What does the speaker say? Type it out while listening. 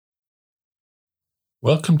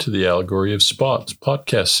Welcome to the Allegory of Spots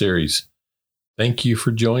podcast series. Thank you for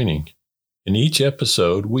joining. In each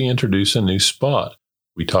episode, we introduce a new spot.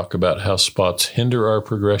 We talk about how spots hinder our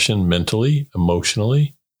progression mentally,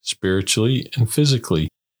 emotionally, spiritually, and physically,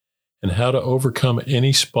 and how to overcome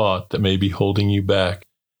any spot that may be holding you back.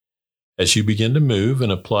 As you begin to move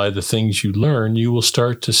and apply the things you learn, you will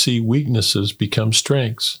start to see weaknesses become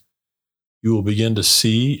strengths. You will begin to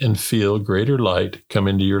see and feel greater light come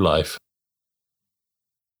into your life.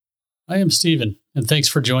 I am Stephen, and thanks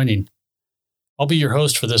for joining. I'll be your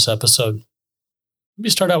host for this episode. Let me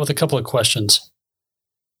start out with a couple of questions.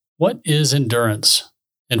 What is endurance,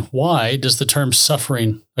 and why does the term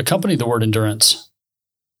suffering accompany the word endurance?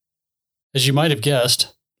 As you might have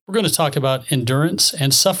guessed, we're going to talk about endurance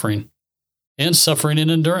and suffering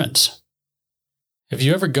and endurance. Have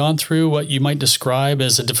you ever gone through what you might describe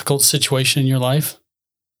as a difficult situation in your life?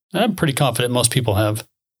 I'm pretty confident most people have.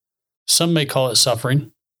 Some may call it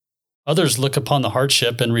suffering. Others look upon the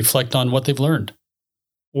hardship and reflect on what they've learned,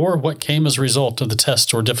 or what came as a result of the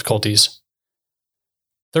tests or difficulties.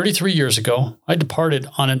 33 years ago, I departed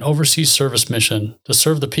on an overseas service mission to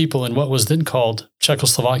serve the people in what was then called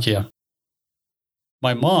Czechoslovakia.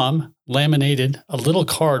 My mom laminated a little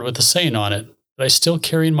card with a saying on it that I still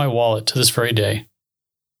carry in my wallet to this very day.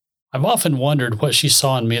 I've often wondered what she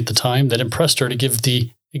saw in me at the time that impressed her to give the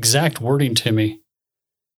exact wording to me.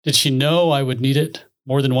 Did she know I would need it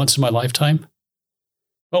more than once in my lifetime?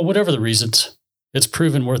 Well, whatever the reasons, it's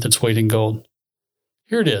proven worth its weight in gold.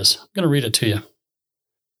 Here it is. I'm going to read it to you.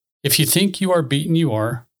 If you think you are beaten, you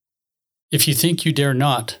are. If you think you dare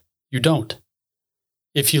not, you don't.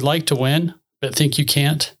 If you like to win, but think you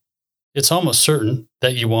can't, it's almost certain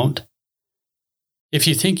that you won't. If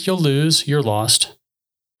you think you'll lose, you're lost.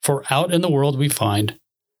 For out in the world we find,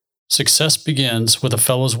 success begins with a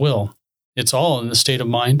fellow's will. It's all in the state of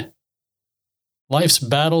mind. Life's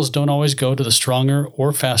battles don't always go to the stronger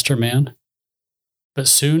or faster man, but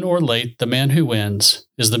soon or late, the man who wins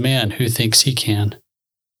is the man who thinks he can.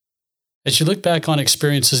 As you look back on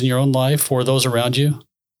experiences in your own life or those around you,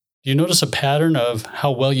 do you notice a pattern of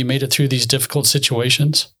how well you made it through these difficult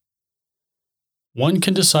situations? One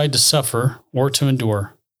can decide to suffer or to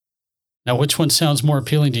endure. Now, which one sounds more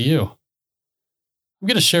appealing to you? I'm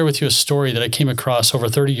going to share with you a story that I came across over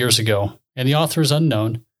 30 years ago, and the author is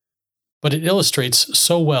unknown, but it illustrates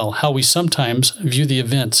so well how we sometimes view the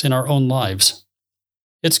events in our own lives.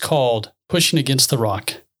 It's called Pushing Against the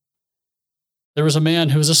Rock. There was a man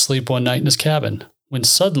who was asleep one night in his cabin when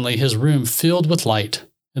suddenly his room filled with light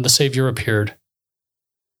and the Savior appeared.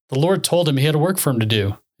 The Lord told him he had a work for him to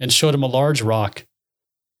do and showed him a large rock,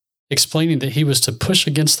 explaining that he was to push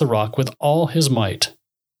against the rock with all his might.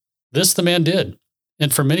 This the man did,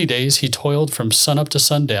 and for many days he toiled from sunup to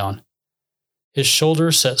sundown, his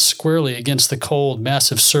shoulder set squarely against the cold,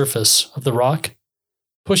 massive surface of the rock,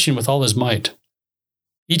 pushing with all his might.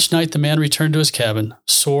 Each night the man returned to his cabin,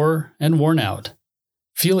 sore and worn out,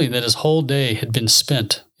 feeling that his whole day had been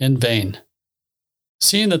spent in vain.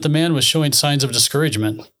 Seeing that the man was showing signs of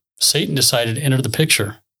discouragement, Satan decided to enter the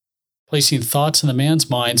picture, placing thoughts in the man's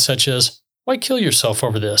mind such as, "Why kill yourself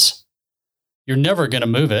over this? You're never going to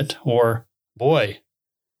move it," or, "Boy,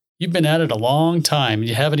 you've been at it a long time and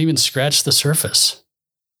you haven't even scratched the surface,"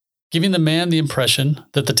 giving the man the impression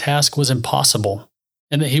that the task was impossible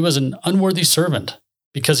and that he was an unworthy servant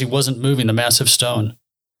because he wasn't moving the massive stone.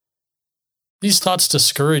 These thoughts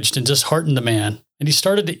discouraged and disheartened the man, and he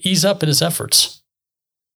started to ease up in his efforts.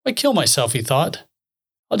 "Why kill myself?" he thought.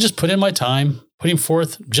 "I'll just put in my time, putting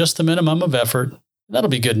forth just the minimum of effort.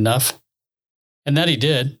 That'll be good enough." And that he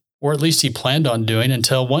did, or at least he planned on doing,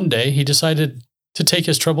 until one day he decided to take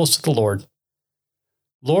his troubles to the Lord.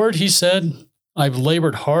 "Lord," he said, "I've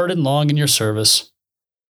labored hard and long in your service,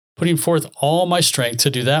 putting forth all my strength to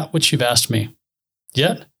do that which you've asked me.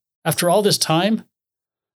 Yet, after all this time,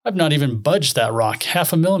 I've not even budged that rock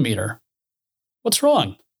half a millimeter. What's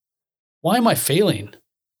wrong? Why am I failing?"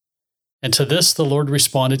 And to this the Lord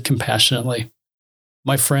responded compassionately,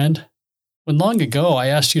 "My friend, when long ago I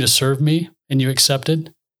asked you to serve me and you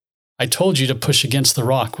accepted, I told you to push against the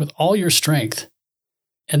rock with all your strength,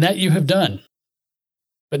 and that you have done.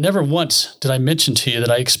 But never once did I mention to you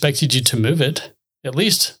that I expected you to move it, at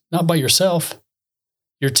least not by yourself.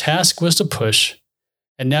 Your task was to push,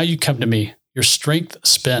 and now you come to me, your strength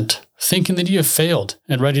spent, thinking that you have failed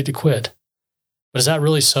and ready to quit. But is that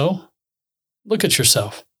really so? Look at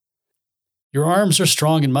yourself. Your arms are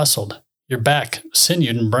strong and muscled, your back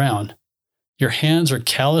sinewed and brown. Your hands are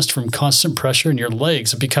calloused from constant pressure, and your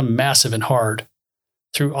legs have become massive and hard.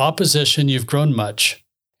 Through opposition, you've grown much,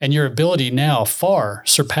 and your ability now far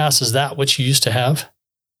surpasses that which you used to have.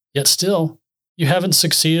 Yet still, you haven't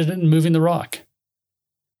succeeded in moving the rock.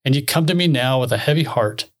 And you come to me now with a heavy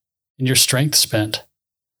heart and your strength spent.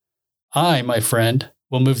 I, my friend,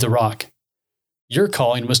 will move the rock. Your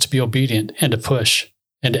calling was to be obedient and to push,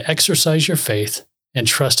 and to exercise your faith and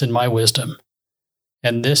trust in my wisdom.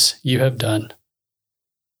 And this you have done.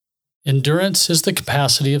 Endurance is the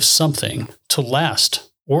capacity of something to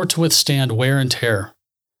last or to withstand wear and tear.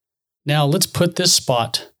 Now let's put this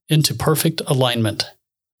spot into perfect alignment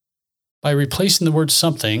by replacing the word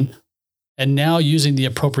something and now using the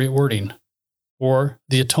appropriate wording, or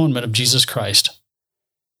the atonement of Jesus Christ.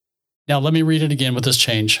 Now let me read it again with this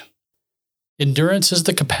change. Endurance is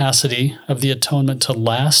the capacity of the atonement to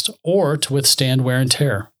last or to withstand wear and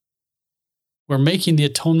tear. We're making the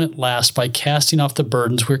atonement last by casting off the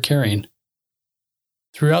burdens we're carrying.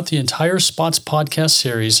 Throughout the entire Spots podcast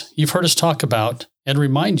series, you've heard us talk about and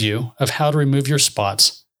remind you of how to remove your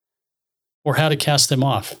spots or how to cast them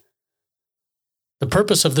off. The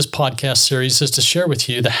purpose of this podcast series is to share with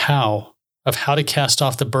you the how of how to cast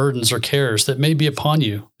off the burdens or cares that may be upon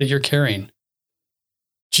you that you're carrying.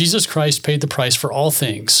 Jesus Christ paid the price for all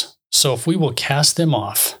things, so if we will cast them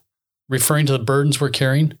off, referring to the burdens we're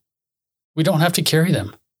carrying, we don't have to carry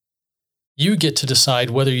them. You get to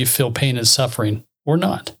decide whether you feel pain and suffering or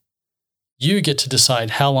not. You get to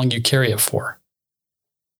decide how long you carry it for.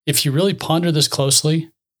 If you really ponder this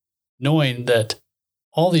closely, knowing that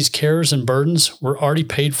all these cares and burdens were already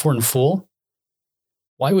paid for in full,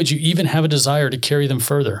 why would you even have a desire to carry them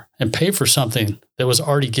further and pay for something that was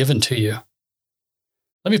already given to you?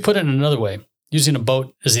 Let me put it in another way, using a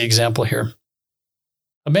boat as the example here.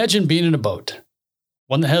 Imagine being in a boat,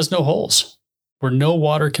 one that has no holes, where no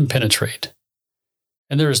water can penetrate.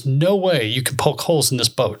 And there is no way you can poke holes in this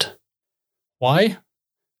boat. Why?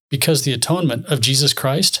 Because the atonement of Jesus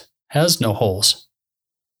Christ has no holes.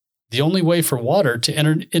 The only way for water to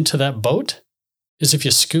enter into that boat is if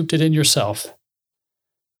you scooped it in yourself.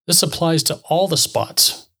 This applies to all the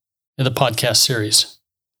spots in the podcast series.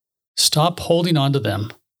 Stop holding on to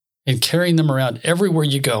them and carrying them around everywhere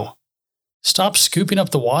you go. Stop scooping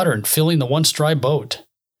up the water and filling the once dry boat.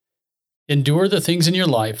 Endure the things in your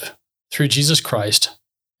life through Jesus Christ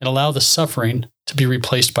and allow the suffering to be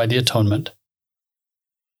replaced by the atonement.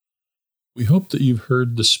 We hope that you've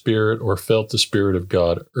heard the Spirit or felt the Spirit of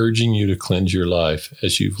God urging you to cleanse your life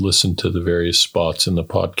as you've listened to the various spots in the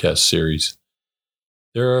podcast series.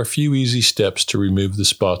 There are a few easy steps to remove the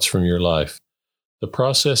spots from your life. The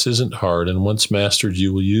process isn't hard, and once mastered,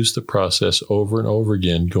 you will use the process over and over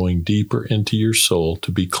again, going deeper into your soul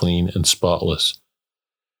to be clean and spotless.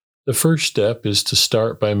 The first step is to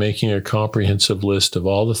start by making a comprehensive list of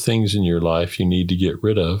all the things in your life you need to get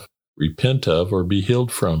rid of, repent of, or be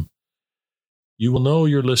healed from. You will know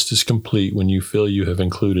your list is complete when you feel you have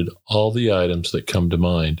included all the items that come to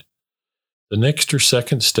mind. The next or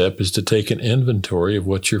second step is to take an inventory of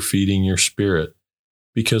what you're feeding your spirit,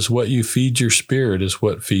 because what you feed your spirit is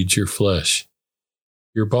what feeds your flesh.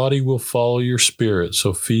 Your body will follow your spirit,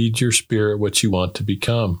 so feed your spirit what you want to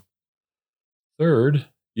become. Third,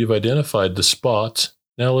 you've identified the spots.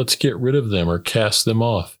 Now let's get rid of them or cast them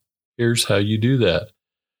off. Here's how you do that.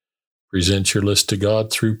 Present your list to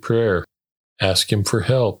God through prayer. Ask Him for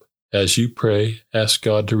help. As you pray, ask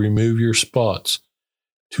God to remove your spots,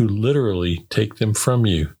 to literally take them from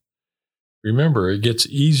you. Remember, it gets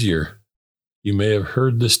easier. You may have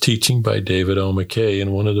heard this teaching by David O. McKay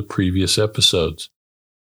in one of the previous episodes.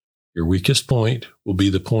 Your weakest point will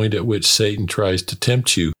be the point at which Satan tries to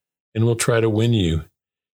tempt you and will try to win you.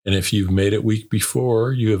 And if you've made it weak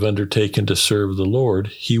before you have undertaken to serve the Lord,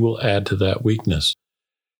 He will add to that weakness.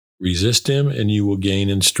 Resist him and you will gain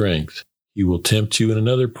in strength. He will tempt you at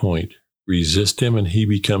another point. Resist him and he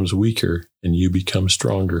becomes weaker and you become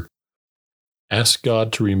stronger. Ask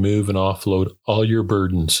God to remove and offload all your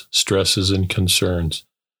burdens, stresses, and concerns.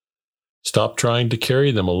 Stop trying to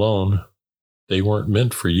carry them alone. They weren't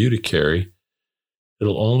meant for you to carry.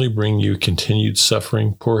 It'll only bring you continued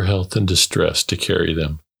suffering, poor health, and distress to carry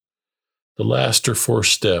them. The last or fourth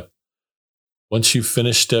step. Once you've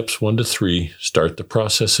finished steps 1 to 3, start the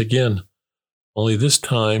process again. Only this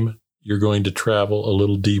time, you're going to travel a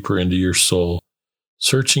little deeper into your soul,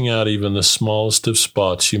 searching out even the smallest of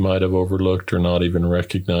spots you might have overlooked or not even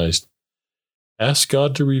recognized. Ask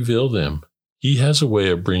God to reveal them. He has a way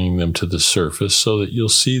of bringing them to the surface so that you'll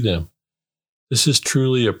see them. This is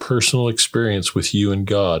truly a personal experience with you and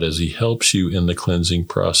God as He helps you in the cleansing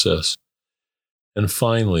process. And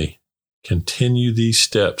finally, continue these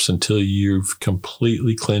steps until you've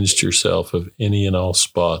completely cleansed yourself of any and all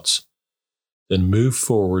spots. Then move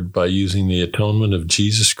forward by using the atonement of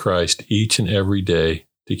Jesus Christ each and every day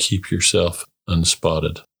to keep yourself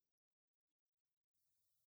unspotted.